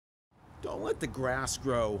Don't let the grass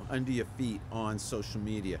grow under your feet on social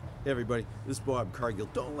media. Hey everybody, this is Bob Cargill.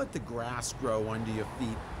 Don't let the grass grow under your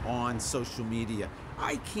feet on social media.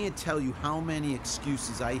 I can't tell you how many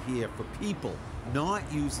excuses I hear for people not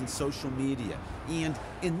using social media. And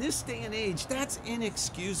in this day and age, that's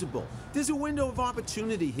inexcusable. There's a window of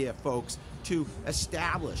opportunity here, folks, to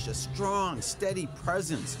establish a strong, steady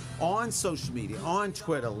presence on social media, on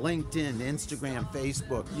Twitter, LinkedIn, Instagram,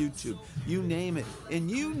 Facebook, YouTube, you name it. And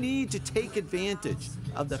you need to take advantage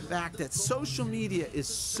of the fact that social media is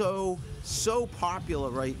so popular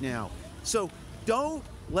right now. So don't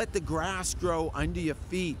let the grass grow under your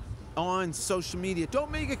feet on social media.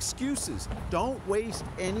 Don't make excuses. Don't waste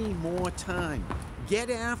any more time. Get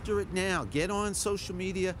after it now. Get on social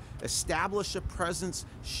media, establish a presence,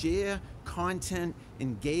 share content,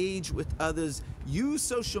 engage with others. Use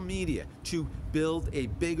social media to build a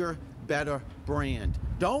bigger, better brand.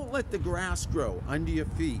 Don't let the grass grow under your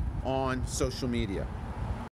feet on social media.